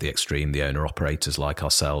other end of the extreme, the owner operators like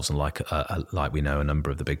ourselves, and like we know a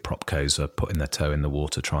number of the big propcos are putting their toe in the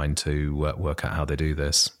water trying to work out how they do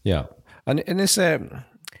this. Yeah, and is there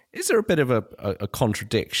a bit of a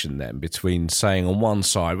contradiction then between saying on one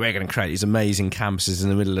side we're going to create these amazing campuses in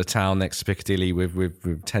the middle of town next to Piccadilly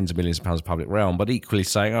with tens of millions of pounds of public realm, but equally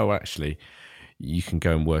saying, oh, actually, you can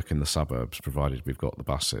go and work in the suburbs provided we've got the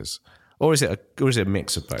buses? Or is it a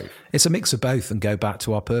mix of both? It's a mix of both, and go back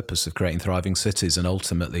to our purpose of creating thriving cities. And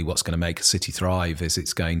ultimately, what's going to make a city thrive is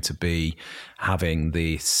it's going to be having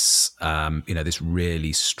this, this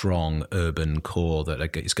really strong urban core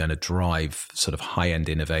that is going to drive sort of high-end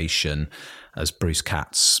innovation, as Bruce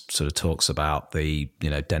Katz sort of talks about the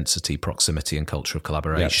density, proximity, and culture of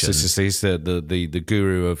collaboration. Yeah, so he's the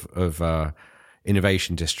guru of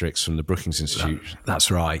innovation districts from the Brookings Institute. That's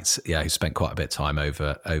right. Yeah, he spent quite a bit of time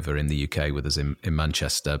over in the UK with us in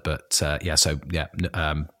Manchester. But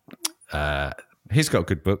he's got a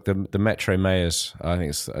good book, the Metro Mayors. I think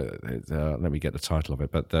it's let me get the title of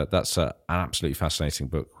it, but that's an absolutely fascinating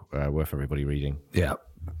book, worth everybody reading. Yeah.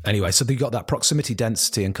 Anyway, so you've got that proximity,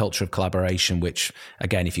 density, and culture of collaboration, which,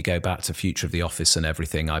 again, if you go back to Future of the Office and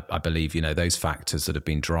everything, I believe, those factors that have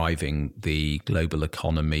been driving the global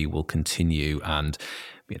economy will continue. And,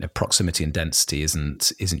 proximity and density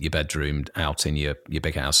isn't your bedroom out in your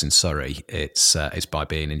big house in Surrey. It's by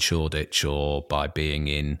being in Shoreditch, or by being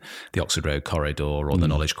in the Oxford Road corridor, or the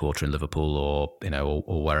Knowledge Quarter in Liverpool, or,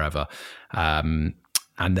 or wherever.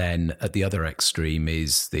 And then at the other extreme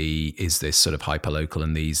is this sort of hyperlocal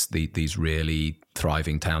and these really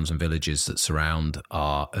thriving towns and villages that surround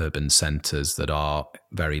our urban centres that are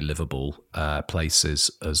very livable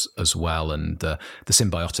places as well. And the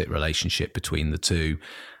symbiotic relationship between the two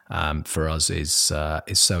for us is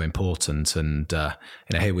so important. And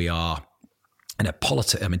here we are.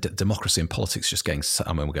 Democracy and politics just getting.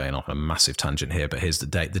 We're going off on a massive tangent here, but here's the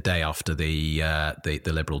day after the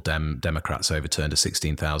Liberal Democrats overturned a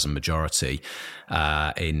 16,000 majority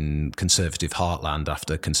in Conservative heartland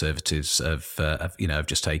after Conservatives have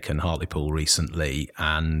just taken Hartlepool recently,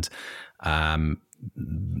 and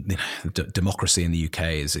democracy in the UK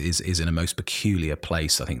is in a most peculiar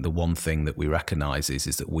place. I think the one thing that we recognise is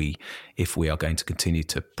that if we are going to continue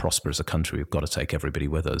to prosper as a country, we've got to take everybody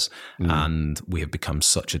with us. And we have become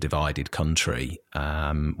such a divided country,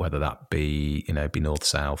 whether that be north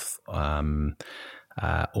south.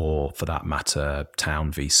 Or for that matter,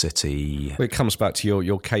 town v city. Well, it comes back to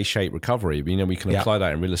your K-shaped recovery. We can apply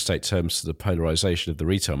that in real estate terms to the polarisation of the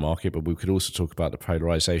retail market, but we could also talk about the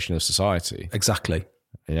polarisation of society. Exactly.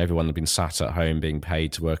 Everyone that's been sat at home being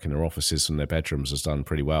paid to work in their offices from their bedrooms has done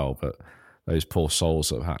pretty well, but those poor souls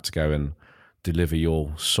that have had to go and deliver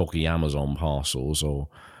your soggy Amazon parcels or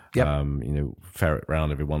ferret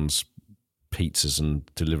around everyone's pizzas and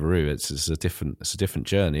Deliveroo, it's a different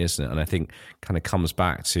journey, isn't it? And I think kind of comes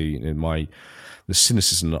back to the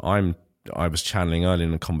cynicism that I was channeling earlier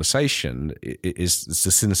in the conversation. It's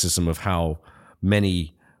the cynicism of how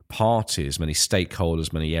many parties, many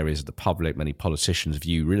stakeholders, many areas of the public, many politicians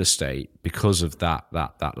view real estate because of that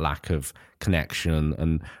lack of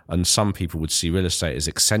connection, and some people would see real estate as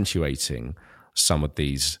accentuating some of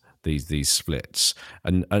these splits,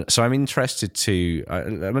 and so I'm interested to.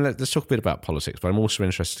 Let's talk a bit about politics, but I'm also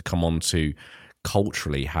interested to come on to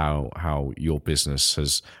culturally how your business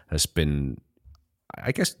has been,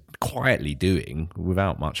 I guess, quietly doing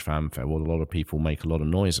without much fanfare what a lot of people make a lot of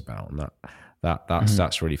noise about, and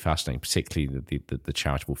that's really fascinating, particularly the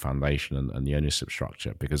charitable foundation and the ownership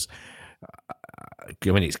structure, because.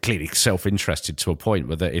 It's clearly self-interested to a point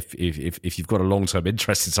where if you've got a long-term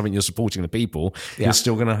interest in something, you're supporting the people, you're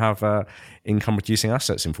still going to have income-producing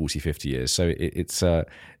assets in 40, 50 years. So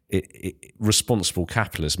responsible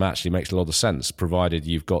capitalism actually makes a lot of sense, provided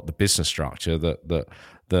you've got the business structure that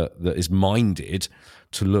is minded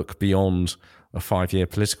to look beyond a 5-year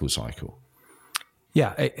political cycle.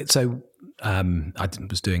 Yeah, I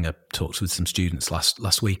was doing a talks with some students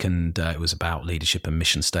last week, and it was about leadership and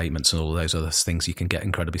mission statements and all those other things you can get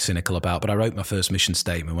incredibly cynical about. But I wrote my first mission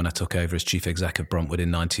statement when I took over as chief exec of Bruntwood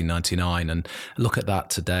in 1999, and look at that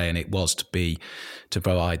today, and it was to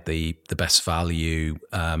provide the best value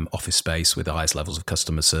office space with the highest levels of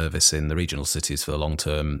customer service in the regional cities for the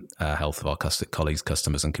long-term health of our colleagues,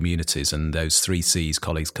 customers and communities. And those 3 C's,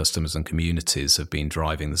 colleagues, customers and communities, have been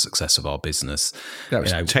driving the success of our business. That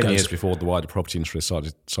was 10 years before the wider property industry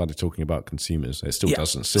started talking about consumers. It still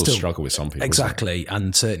doesn't, still struggle with some people. Exactly.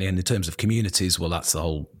 And certainly in terms of communities, well, that's the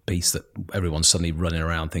whole piece that everyone's suddenly running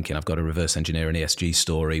around thinking I've got to reverse engineer an ESG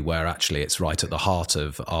story, where actually it's right at the heart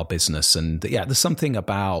of our business. And there's something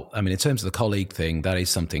about, in terms of the colleague thing, that is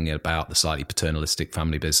something about the slightly paternalistic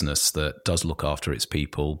family business that does look after its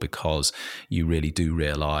people, because you really do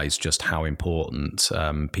realise just how important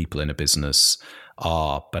people in a business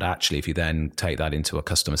are. But actually, if you then take that into a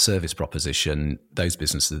customer service proposition, those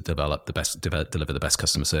businesses that deliver the best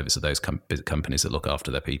customer service are those companies that look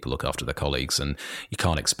after their people, look after their colleagues. And you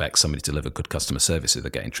can't expect somebody to deliver good customer service if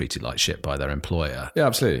they're getting treated like shit by their employer. Yeah,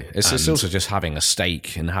 absolutely. It's also just having a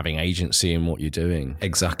stake and having agency in what you're doing.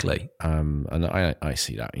 Exactly. And I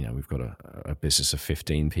see that. We've got a business of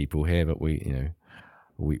 15 people here, but we're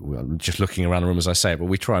just looking around the room as I say it, but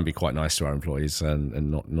we try and be quite nice to our employees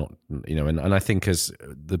and not and I think as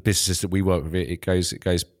the businesses that we work with, it goes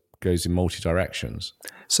in multi directions.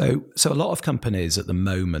 So a lot of companies at the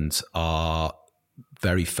moment are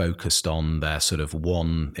very focused on their sort of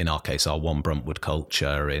in our case, our one Bruntwood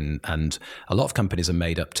culture. And a lot of companies are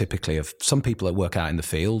made up typically of some people that work out in the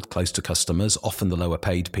field, close to customers, often the lower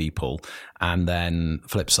paid people. And then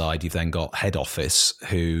flip side, you've then got head office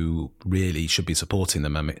who really should be supporting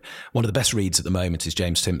them. One of the best reads at the moment is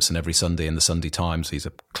James Timpson every Sunday in the Sunday Times. He's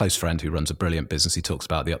a close friend who runs a brilliant business. He talks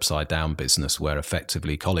about the upside down business, where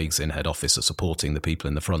effectively colleagues in head office are supporting the people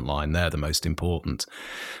in the front line. They're the most important.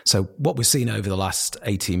 So what we've seen over the last last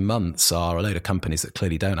 18 months are a load of companies that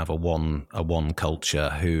clearly don't have a one culture,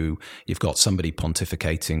 who you've got somebody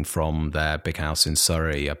pontificating from their big house in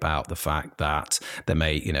Surrey about the fact that they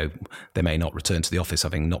may not return to the office,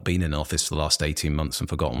 having not been in an office for the last 18 months and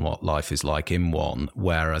forgotten what life is like in one,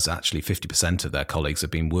 whereas actually 50% of their colleagues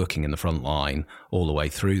have been working in the front line all the way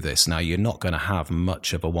through this. Now, you're not going to have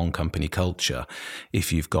much of a one company culture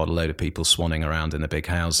if you've got a load of people swanning around in the big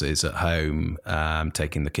houses at home,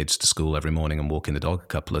 taking the kids to school every morning and walking the dog a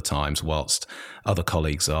couple of times, whilst other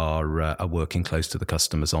colleagues are working close to the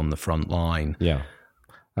customers on the front line. Yeah,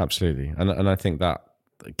 absolutely. And I think that,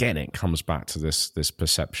 again, it comes back to this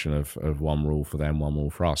perception of one rule for them, one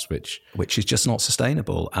rule for us, which is just not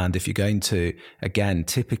sustainable. And if you're going to, again,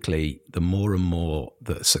 typically the more and more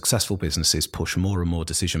that successful businesses push more and more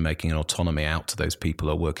decision making and autonomy out to those people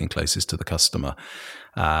who are working closest to the customer,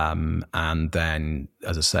 and then,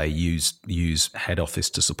 as I say, use head office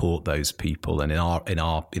to support those people. And in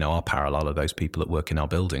our parallel of those people that work in our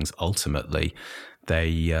buildings, ultimately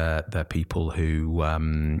they're people who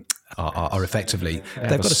are effectively,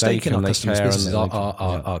 they've got a stake in our customers' businesses,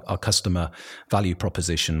 our customer value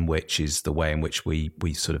proposition, which is the way in which we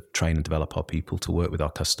sort of train and develop our people to work with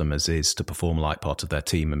our customers, is to perform like part of their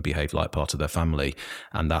team and behave like part of their family.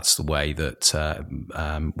 And that's the way that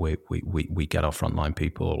we get our frontline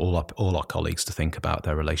people, all our colleagues, to think about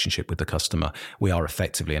their relationship with the customer. We are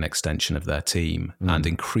effectively an extension of their team, and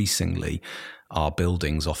increasingly our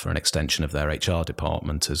buildings offer an extension of their HR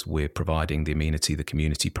department, as we're providing the amenity, the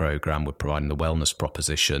community program, we're providing the wellness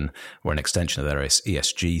proposition. We're an extension of their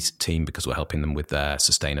ESG team because we're helping them with their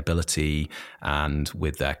sustainability and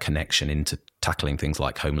with their connection into tackling things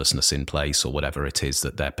like homelessness in place or whatever it is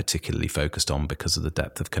that they're particularly focused on because of the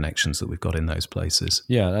depth of connections that we've got in those places.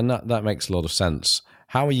 Yeah, and that makes a lot of sense.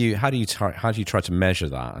 How do you try to measure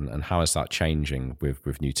that, and how is that changing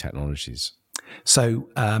with new technologies? So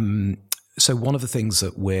one of the things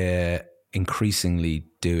that we're increasingly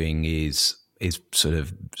doing is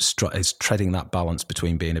treading that balance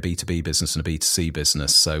between being a B2B business and a B2C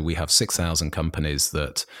business. So we have 6,000 companies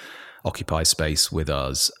that occupy space with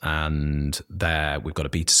us, and there we've got a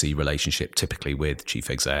B2C relationship typically with chief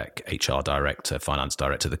exec, HR director, finance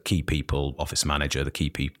director, the key people, office manager, the key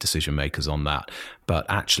decision makers on that. But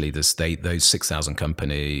actually those 6,000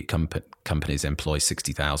 companies employ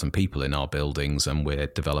 60,000 people in our buildings, and we're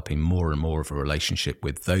developing more and more of a relationship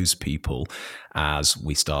with those people as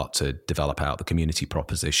we start to develop out the community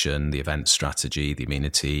proposition, the event strategy, the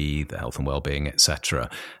amenity, the health and wellbeing, etc.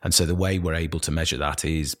 And so the way we're able to measure that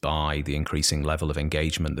is by the increasing level of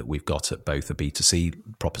engagement that we've got at both the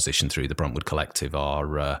B2C proposition through the Bruntwood Collective,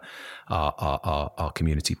 our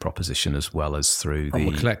community proposition, as well as through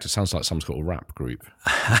Bruntwood Collective sounds like some sort of rap group.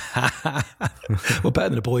 Well, better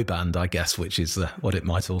than a boy band, I guess, which is what it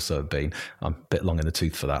might also have been. I'm a bit long in the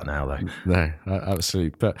tooth for that now, though. No,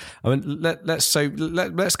 absolutely. But I mean,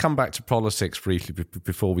 let's come back to politics briefly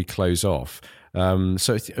before we close off.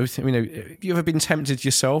 So, have you ever been tempted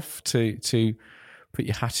yourself to put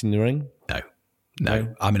your hat in the ring?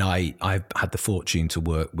 No. I mean, I've had the fortune to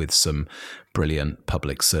work with some brilliant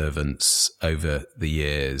public servants over the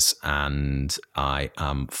years, and I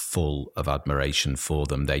am full of admiration for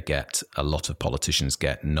them. A lot of politicians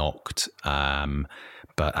get knocked,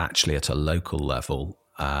 but actually at a local level,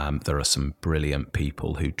 there are some brilliant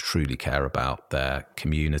people who truly care about their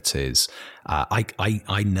communities.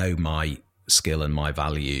 I know my skill and my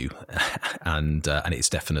value, and it's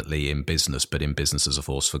definitely in business, but in business as a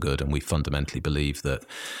force for good. And we fundamentally believe that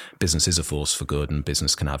business is a force for good, and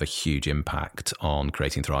business can have a huge impact on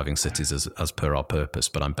creating thriving cities as per our purpose.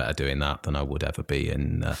 But I'm better doing that than I would ever be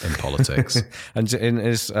in politics. And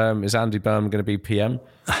is Andy Burnham going to be PM?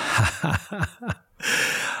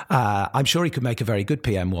 I'm sure he could make a very good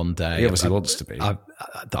PM one day. He obviously wants to be.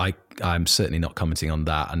 I'm certainly not commenting on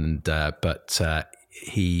that, but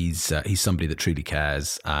he's somebody that truly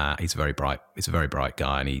cares. He's a very bright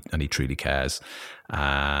guy, and he truly cares.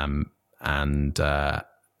 And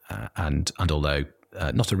although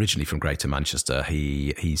not originally from Greater Manchester,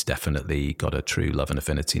 he's definitely got a true love and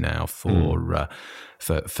affinity now for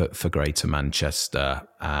Greater Manchester,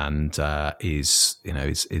 and is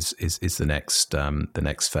the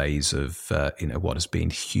next phase of what has been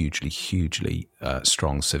hugely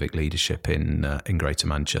strong civic leadership in Greater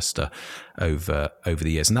Manchester over the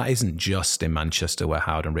years. And that isn't just in Manchester, where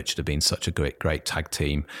Howard and Richard have been such a great tag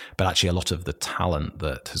team, but actually a lot of the talent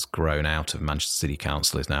that has grown out of Manchester City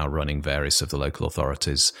Council is now running various of the local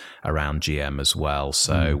authorities around GM as well.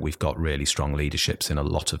 So we've got really strong leaderships in a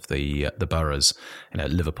lot of the boroughs.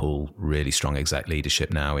 Liverpool, really strong exec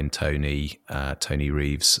leadership now in Tony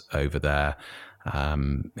Reeves over there.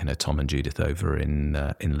 Tom and Judith over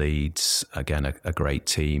in Leeds, again a great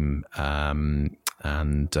team, and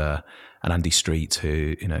Andy Street,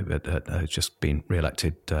 who had just been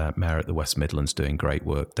re-elected mayor at the West Midlands, doing great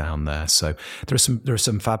work down there. So there are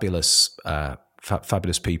some fabulous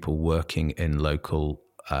fabulous people working in local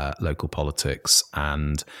politics,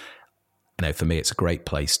 and for me, it's a great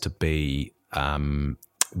place to be,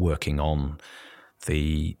 working on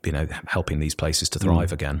helping these places to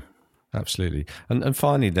thrive again. Absolutely. And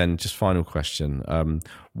finally, then, just final question: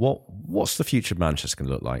 what's the future of Manchester going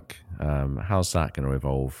to look like? How's that going to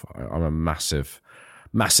evolve? I'm a massive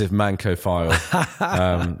Mancophile.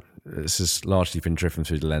 This has largely been driven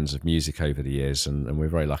through the lens of music over the years, and we're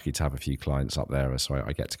very lucky to have a few clients up there. So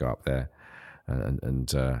I get to go up there and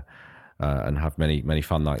have many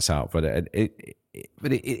fun nights out. But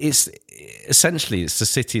it's essentially it's the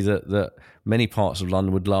city that many parts of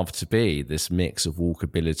London would love to be. This mix of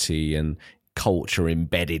walkability and culture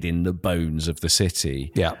embedded in the bones of the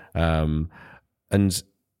city. Yeah. And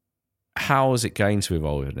how is it going to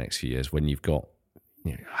evolve in the next few years when you've got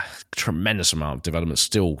a tremendous amount of development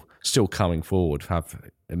still coming forward, have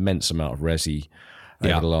immense amount of resi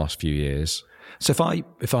over the last few years? So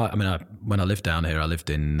when I lived down here, I lived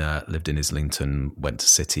in Islington, went to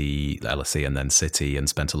City, LSE, and then City, and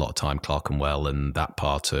spent a lot of time Clerkenwell and that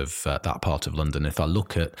part of London. If I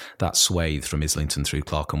look at that swathe from Islington through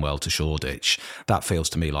Clerkenwell to Shoreditch, that feels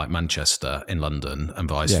to me like Manchester in London, and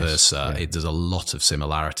vice versa. Yeah. There's a lot of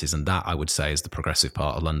similarities, and that I would say is the progressive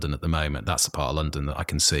part of London at the moment. That's the part of London that I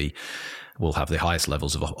can see will have the highest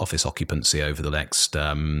levels of office occupancy over the next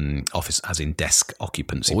office, as in desk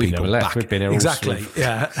occupancy. We've never left. We've been here exactly.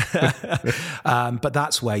 Yeah. But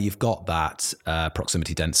that's where you've got that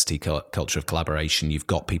proximity density culture of collaboration. You've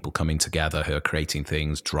got people coming together who are creating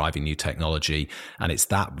things, driving new technology, and it's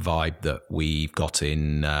that vibe that we've got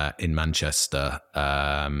in Manchester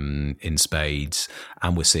in spades,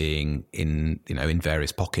 and we're seeing in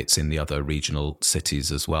various pockets in the other regional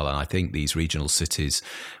cities as well. And I think these regional cities,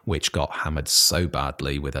 which got hammered so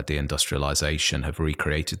badly with our deindustrialization, have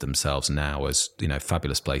recreated themselves now as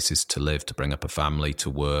fabulous places to live, to bring up a family, to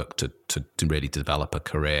work, to really develop a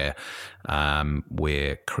career.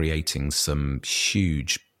 We're creating some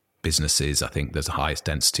huge businesses. I think there's the highest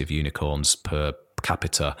density of unicorns per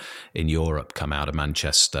capita in Europe come out of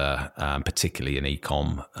Manchester, particularly in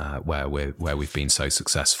e-com, where we've been so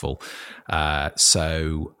successful. I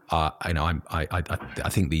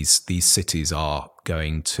think these cities are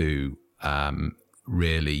going to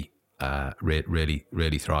really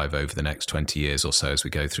thrive over the next 20 years or so as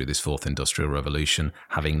we go through this fourth industrial revolution,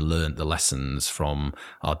 having learned the lessons from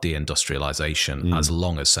our deindustrialization, as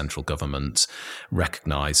long as central government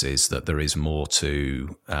recognises that there is more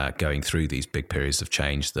to going through these big periods of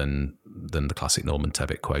change than the classic Norman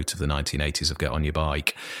Tebbit quote of the 1980s of get on your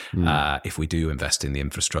bike. If we do invest in the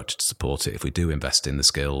infrastructure to support it, if we do invest in the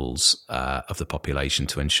skills of the population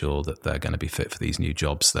to ensure that they're going to be fit for these new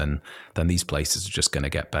jobs, then these places are just going to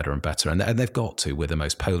get better and better. And they've got to. We're the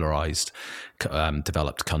most polarised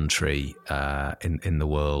developed country in the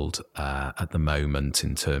world at the moment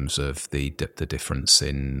in terms of the difference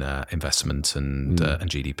in investment and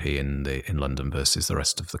GDP in London versus the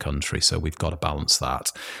rest of the country. So we've got to balance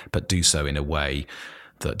that, but do so in a way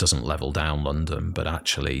that doesn't level down London, but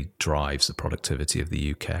actually drives the productivity of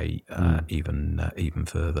the UK even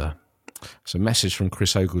further. So, message from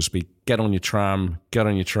Chris Oglesby: get on your tram, get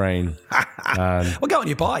on your train. Well, get on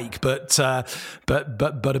your bike, but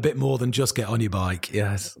a bit more than just get on your bike.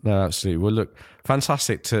 Yes, no, absolutely. Well, look,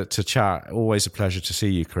 fantastic to chat. Always a pleasure to see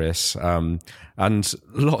you, Chris. And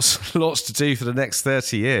lots to do for the next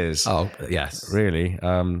 30 years. Oh, yes, really.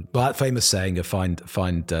 Well, that famous saying of find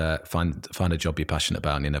a job you're passionate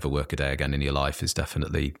about and you never work a day again in your life is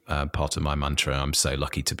definitely part of my mantra. I'm so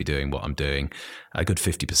lucky to be doing what I'm doing. A good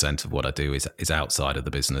 50% of what I do is outside of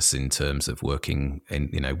the business in terms of working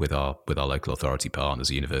with our local authority partners,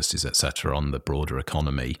 universities, etc., on the broader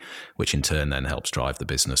economy, which in turn then helps drive the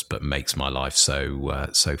business, but makes my life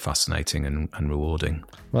so fascinating and rewarding.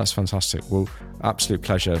 Well, that's fantastic. Well, absolute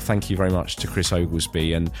pleasure. Thank you very much to Chris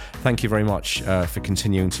Oglesby, and thank you very much for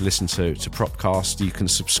continuing to listen to Propcast. You can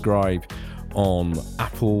subscribe on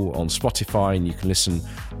Apple, on Spotify, and you can listen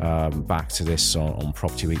back to this on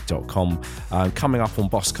propertyweek.com. Coming up on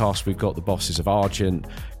Bosscast, we've got the bosses of Argent,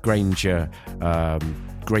 Granger,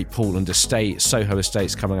 Great Portland Estate, Soho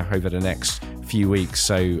Estates coming up over the next few weeks.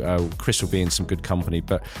 So Chris will be in some good company.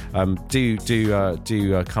 But do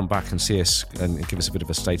come back and see us and give us a bit of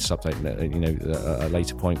a status update at a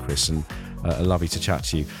later point, Chris. And lovely to chat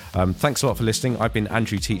to you. Thanks a lot for listening. I've been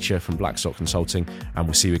Andrew Teacher from Blackstock Consulting, and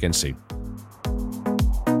we'll see you again soon.